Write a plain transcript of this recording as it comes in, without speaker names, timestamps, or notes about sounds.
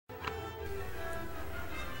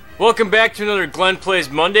Welcome back to another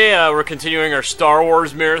Glenplays Monday. We're continuing our Star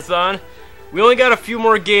Wars marathon. We only got a few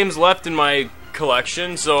more games left in my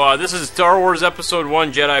collection, so this is Star Wars Episode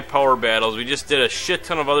 1 Jedi Power Battles. We just did a shit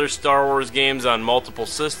ton of other Star Wars games on multiple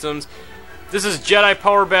systems. This is Jedi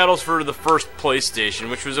Power Battles for the first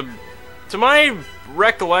PlayStation, which was, to my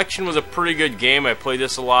recollection, was a pretty good game. I played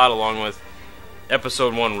this a lot along with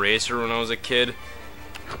Episode 1 Racer when I was a kid.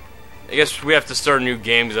 I guess we have to start a new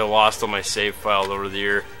game because I lost all my save files over the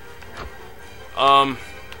year.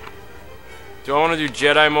 Do I want to do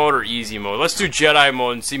Jedi mode or easy mode? Let's do Jedi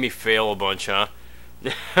mode and see me fail a bunch, huh?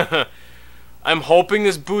 I'm hoping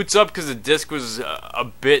this boots up because the disc was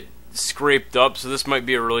a bit scraped up, so this might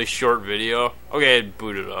be a really short video. Okay, it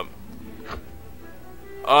booted up.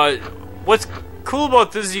 What's cool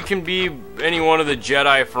about this is you can be any one of the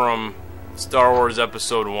Jedi from Star Wars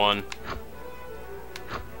Episode 1.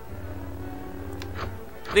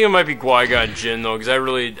 I think it might be Qui-Gonn Jinn though, because I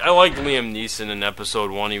liked Liam Neeson in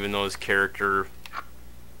Episode 1, even though his character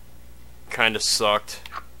kind of sucked.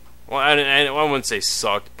 Well, I wouldn't say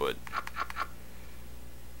sucked, but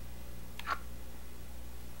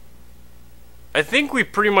I think we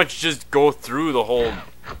pretty much just go through the whole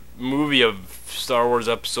movie of Star Wars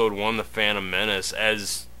Episode 1, The Phantom Menace,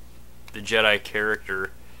 as the Jedi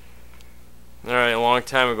character. Alright, a long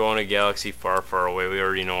time ago in a galaxy far, far away. We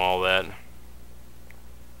already know all that.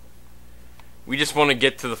 We just want to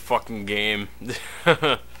get to the fucking game.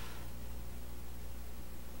 There's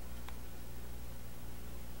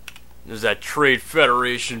that Trade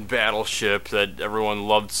Federation battleship that everyone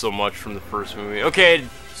loved so much from the first movie. Okay,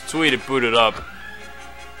 sweet, it booted up.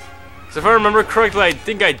 So if I remember correctly, I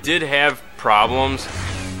think I did have problems.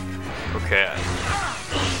 Okay.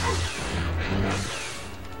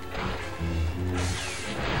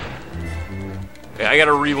 Okay, I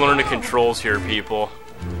gotta relearn the controls here, people.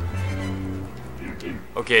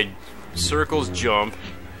 Okay, circles jump.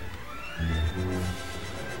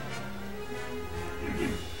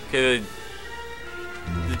 Okay, the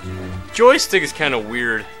joystick is kind of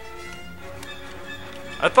weird.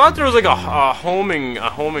 I thought there was like a homing,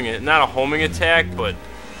 not a homing attack, but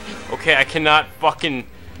okay, I cannot fucking.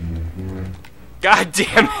 God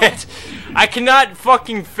damn it! I cannot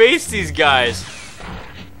fucking face these guys.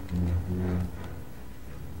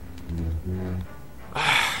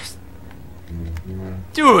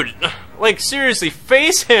 Dude, like seriously,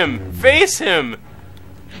 face him! Face him!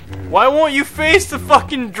 Why won't you face the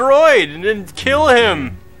fucking droid and then kill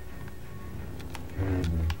him?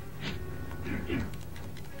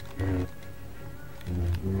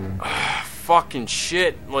 Fucking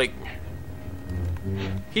shit, like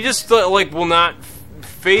he just like will not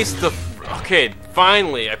face the. Okay,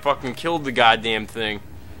 finally, I fucking killed the goddamn thing.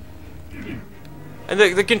 And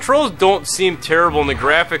the controls don't seem terrible, and the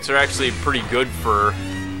graphics are actually pretty good for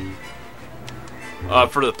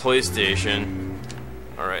the PlayStation.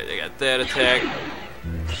 Alright, they got that attack.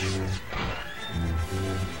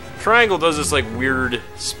 Triangle does this like weird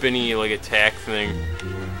spinny like attack thing.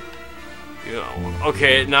 You know,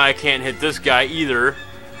 okay, now I can't hit this guy either.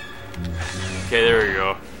 Okay, there we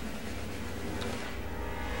go.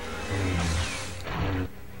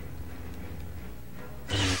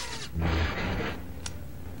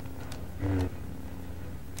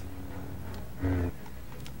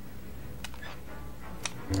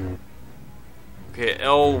 Okay,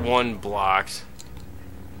 L1 blocks.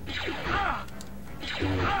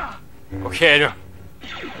 Okay, I know.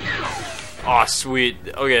 Aw, sweet.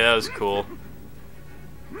 Okay, that was cool.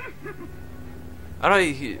 I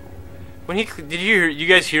don't. When he did you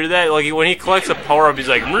guys hear that? Like when he collects a power up, he's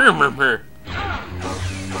like, murr, murr, murr.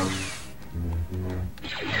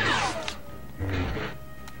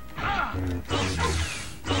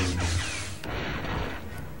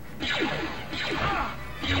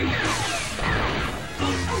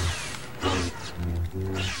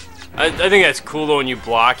 I think that's cool though. When you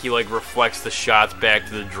block, he like reflects the shots back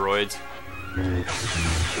to the droids.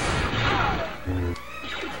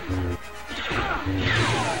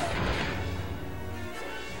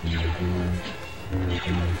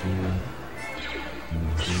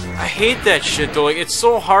 I hate that shit though. Like it's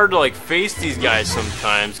so hard to like face these guys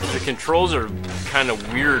sometimes because the controls are kind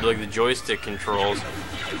of weird, like the joystick controls.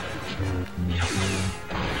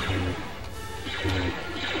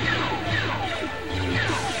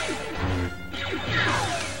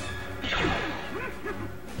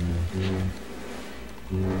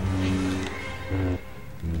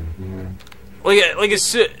 Like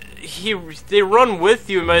it's they run with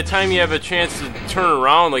you, and by the time you have a chance to turn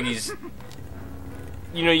around, like he's,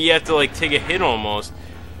 you know, you have to like take a hit almost.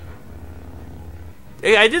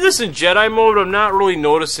 Hey, I did this in Jedi mode. I'm not really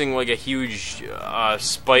noticing like a huge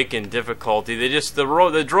spike in difficulty. The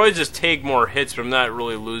droids just take more hits, but I'm not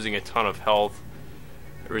really losing a ton of health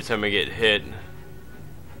every time I get hit.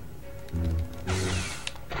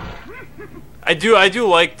 I do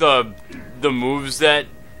like the moves that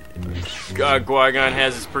Qui-Gonn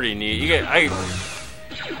has. It's pretty neat.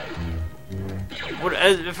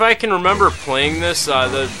 If I can remember playing this, the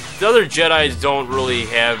other Jedis don't really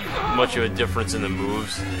have much of a difference in the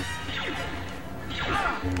moves.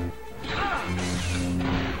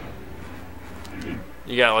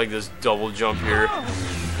 You got like this double jump here.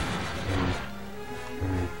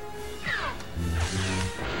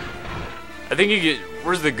 I think you get.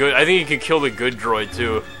 Where's the good? I think you can kill the good droid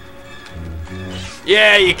too.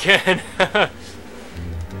 Yeah, you can.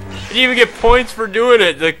 You even get points for doing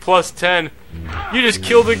it, like plus 10. You just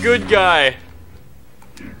killed a good guy.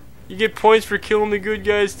 You get points for killing the good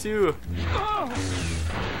guys too.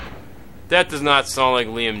 That does not sound like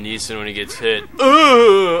Liam Neeson when he gets hit.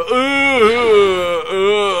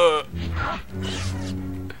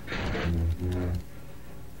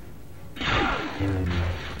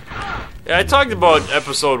 Yeah, I talked about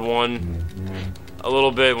episode 1 a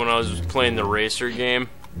little bit when I was playing the racer game,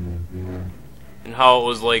 and how it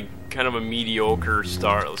was like kind of a mediocre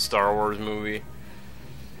Star Wars movie.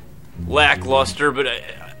 Lackluster, but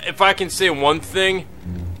if I can say one thing,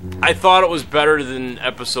 I thought it was better than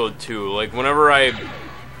episode 2. Like, whenever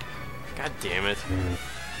God damn it.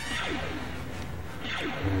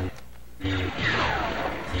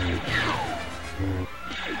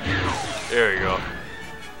 There you go.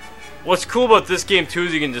 What's cool about this game, too,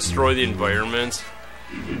 is you can destroy the environments.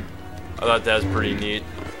 I thought that was pretty neat.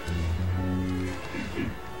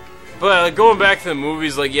 But going back to the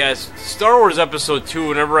movies, like, yes, Star Wars Episode 2,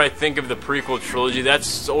 whenever I think of the prequel trilogy,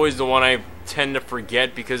 that's always the one I tend to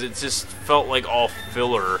forget because it just felt like all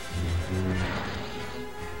filler.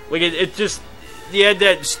 Like, it just, you had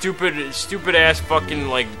that stupid ass fucking,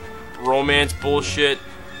 like, romance bullshit.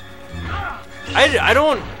 I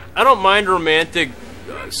don't mind romantic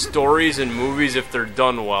stories and movies if they're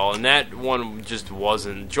done well, and that one just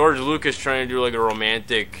wasn't. George Lucas trying to do like a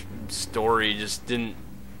romantic story just didn't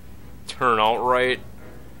turn out right.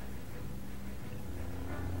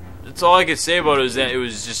 That's all I could say about it, is that it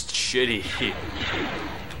was just shitty.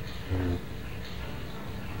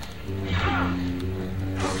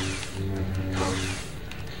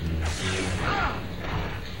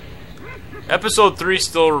 Episode 3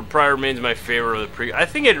 still probably remains my favorite of the prequel. I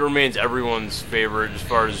think it remains everyone's favorite as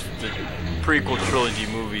far as the prequel trilogy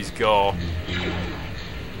movies go.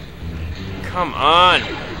 Come on!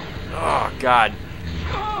 Oh God!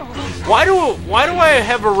 Why do I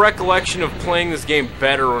have a recollection of playing this game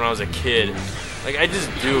better when I was a kid? Like, I just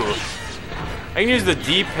do. I can use the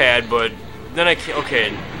D-pad, but then I can't.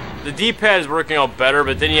 Okay, the D-pad is working out better,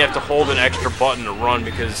 but then you have to hold an extra button to run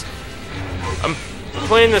because I'm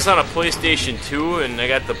playing this on a PlayStation 2, and I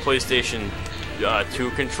got the PlayStation 2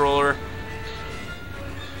 controller,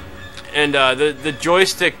 and the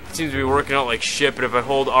joystick seems to be working out like shit. But if I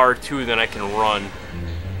hold R2, then I can run.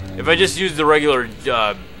 If I just use the regular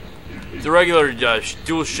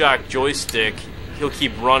DualShock joystick, he'll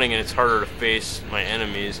keep running, and it's harder to face my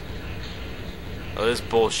enemies. Oh, this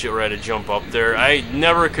bullshit where I had to jump up there. I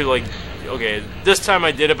never could, like, okay, this time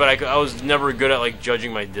I did it, but I was never good at like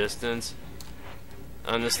judging my distance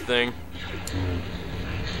on this thing.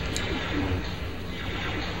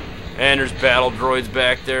 And there's battle droids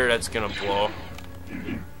back there. That's gonna blow.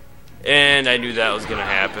 And I knew that was gonna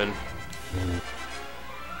happen.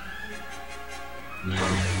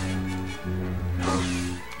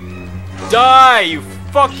 Die, you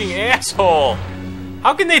fucking asshole!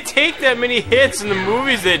 How can they take that many hits in the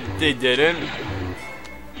movies that they didn't?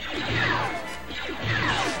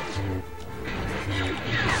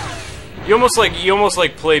 You almost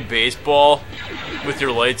like play baseball with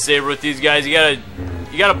your lightsaber with these guys. You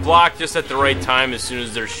gotta block just at the right time as soon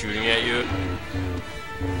as they're shooting at you.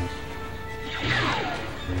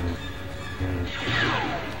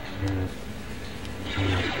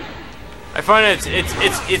 I find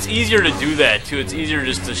it's easier to do that too. It's easier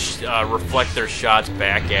just to reflect their shots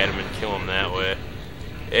back at him and kill him that way.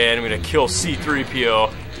 And I'm gonna kill C-3PO.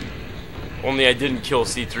 Only I didn't kill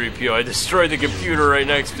C-3PO. I destroyed the computer right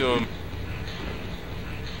next to him.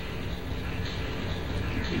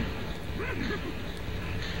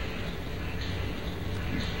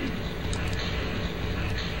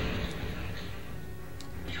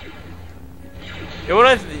 And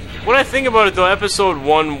when I think about it, though, episode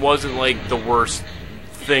 1 wasn't like the worst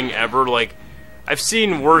thing ever. Like, I've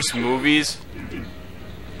seen worse movies,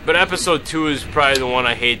 But Episode 2 is probably the one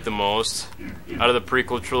I hate the most out of the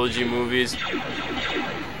prequel trilogy movies.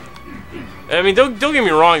 I mean, don't get me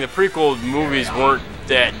wrong, the prequel movies weren't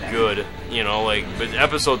that good, you know, like, but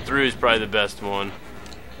Episode 3 is probably the best one.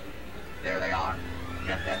 There they are.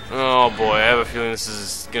 Oh boy, I have a feeling this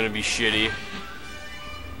is gonna be shitty.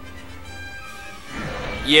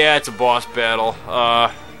 Yeah, it's a boss battle.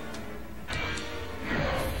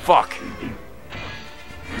 Fuck.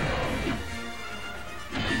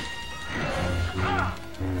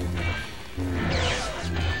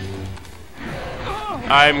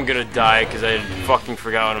 I'm gonna die because I fucking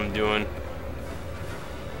forgot what I'm doing.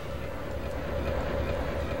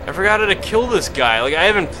 I forgot how to kill this guy. Like, I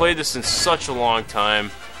haven't played this in such a long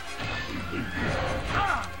time.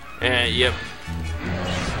 And, yep.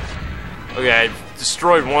 Okay, I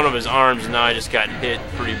destroyed one of his arms, and now I just got hit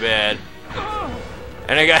pretty bad.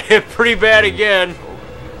 And I got hit pretty bad again.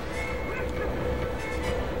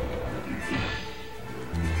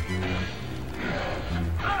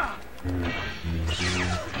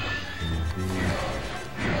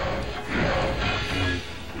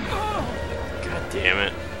 God damn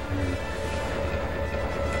it.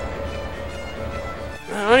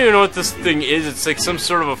 I don't even know what this thing is. It's like some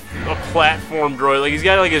sort of a platform droid. Like, he's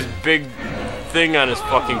got like his big thing on his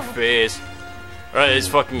fucking face. Right, his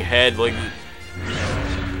fucking head. Like,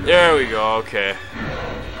 there we go. Okay.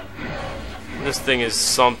 This thing is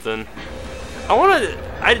something. I'm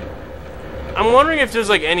wondering if there's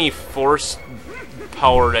like any force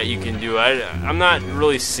power that you can do. I'm not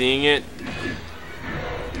really seeing it.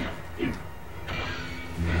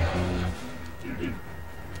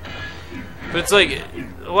 But it's like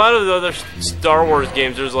a lot of the other Star Wars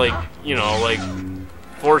games. There's like, you know, like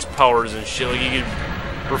force powers and shit. Like you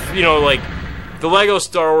could, you know, like the Lego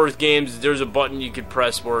Star Wars games. There's a button you could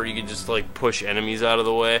press where you could just like push enemies out of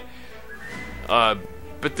the way.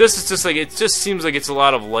 But this is just like, it just seems like it's a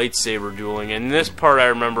lot of lightsaber dueling. And this part, I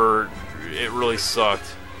remember, it really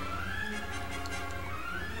sucked.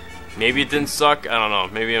 Maybe it didn't suck. I don't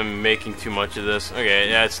know. Maybe I'm making too much of this. Okay,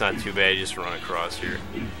 yeah, it's not too bad. You just run across here.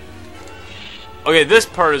 Okay, this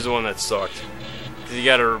part is the one that sucked. Because you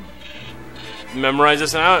gotta memorize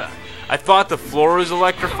this. And I thought the floor was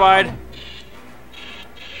electrified.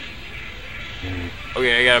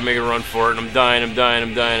 Okay, I gotta make a run for it. And I'm dying, I'm dying,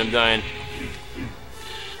 I'm dying, I'm dying.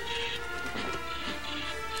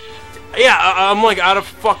 Yeah, I'm like out of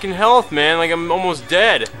fucking health, man. Like, I'm almost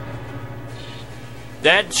dead.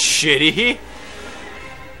 That's shitty.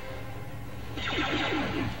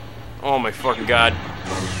 Oh my fucking god.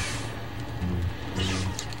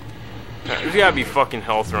 There's gotta be fucking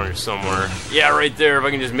health around here somewhere. Yeah, right there, if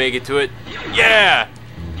I can just make it to it. Yeah!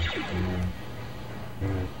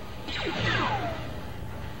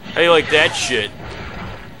 How you like that shit?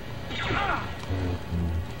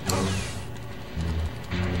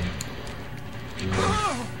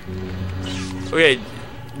 Okay,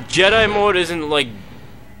 Jedi mode isn't like...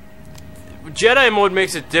 Jedi mode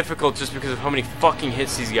makes it difficult just because of how many fucking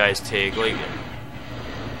hits these guys take. Like,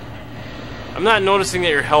 I'm not noticing that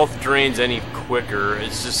your health drains any quicker.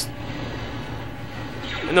 It's just...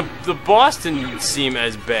 And the boss didn't seem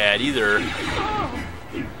as bad either.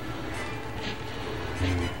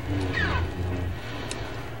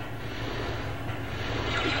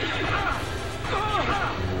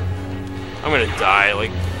 I'm gonna die,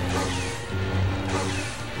 like...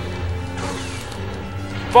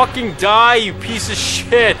 Fucking die, you piece of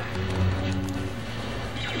shit!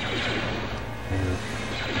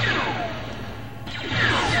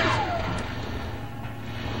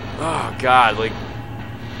 Oh god, like...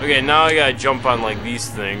 Okay, now I gotta jump on like these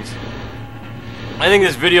things. I think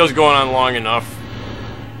this video's going on long enough.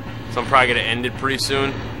 So I'm probably gonna end it pretty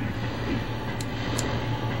soon.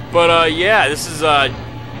 But yeah, this is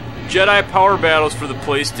Jedi Power Battles for the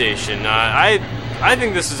PlayStation. I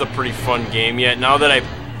think this is a pretty fun game. Yet now that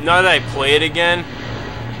I play it again,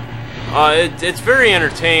 it's very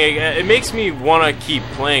entertaining. It makes me want to keep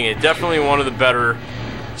playing it. Definitely one of the better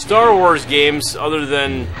Star Wars games, other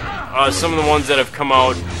than some of the ones that have come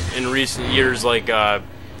out in recent years, like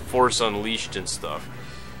Force Unleashed and stuff.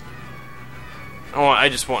 I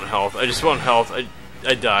just want health. I just want health.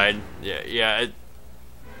 I died. Yeah.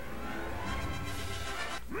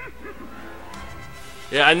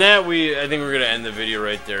 Yeah, and that I think we're gonna end the video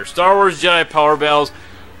right there. Star Wars Jedi Power Battles.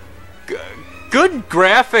 Good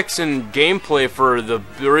graphics and gameplay for the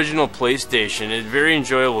original PlayStation. It's a very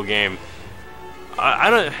enjoyable game. I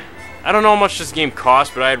don't know how much this game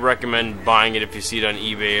costs, but I'd recommend buying it if you see it on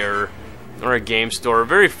eBay or a game store. A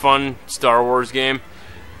very fun Star Wars game.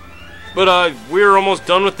 But we're almost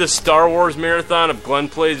done with this Star Wars marathon of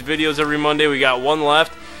Glenplays videos every Monday. We got one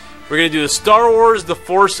left. We're going to do the Star Wars The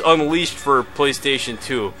Force Unleashed for PlayStation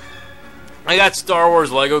 2. I got Star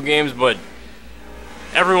Wars Lego games, but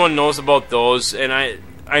everyone knows about those, and I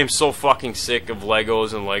am so fucking sick of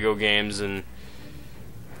Legos and Lego games, and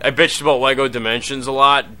I bitched about Lego Dimensions a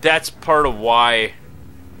lot. That's part of why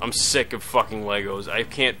I'm sick of fucking Legos. I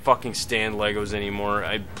can't fucking stand Legos anymore.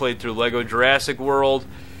 I played through Lego Jurassic World.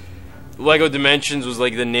 Lego Dimensions was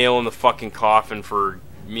like the nail in the fucking coffin for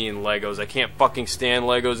me and Legos. I can't fucking stand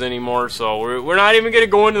Legos anymore, so we're not even going to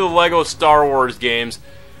go into the Lego Star Wars games.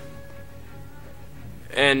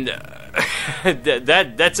 And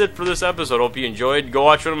that's it for this episode. Hope you enjoyed. Go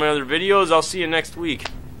watch one of my other videos. I'll see you next week.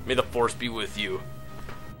 May the Force be with you.